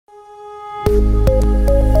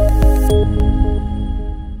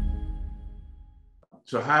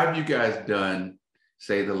So how have you guys done,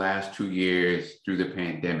 say, the last 2 years through the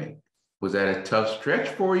pandemic? Was that a tough stretch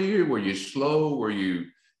for you? Were you slow? Were you,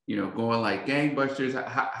 going like gangbusters?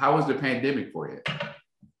 How was the pandemic for you?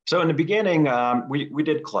 So in the beginning, we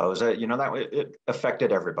did close. It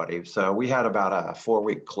affected everybody. So we had about a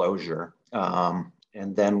 4-week closure, and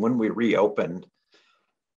then when we reopened,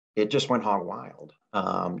 it just went hog wild.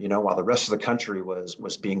 While the rest of the country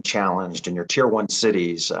was being challenged, and your tier one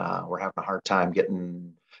cities were having a hard time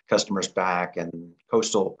getting customers back, and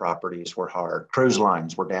coastal properties were hard. Cruise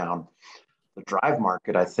lines were down. The drive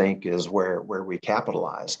market, I think, is where we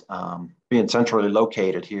capitalized. Being centrally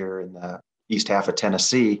located here in the east half of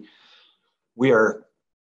Tennessee, we are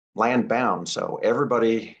land bound. So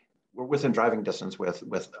we're within driving distance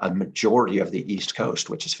with a majority of the East Coast,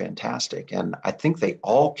 which is fantastic. And I think they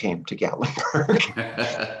all came to Gatlinburg.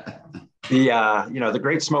 The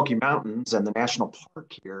Great Smoky Mountains and the national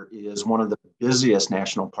park here is one of the busiest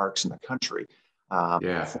national parks in the country.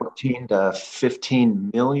 14 to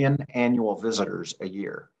 15 million annual visitors a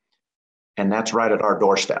year. And that's right at our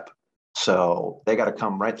doorstep. So they got to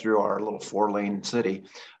come right through our little 4-lane city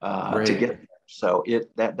to get there. So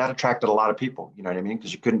that attracted a lot of people, you know what I mean?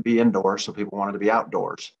 Because you couldn't be indoors, so people wanted to be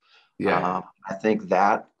outdoors. Yeah. I think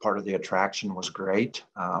that part of the attraction was great.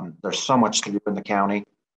 There's so much to do in the county.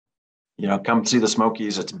 Come see the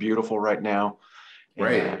Smokies. It's beautiful right now.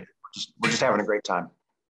 Right. And we're just having a great time.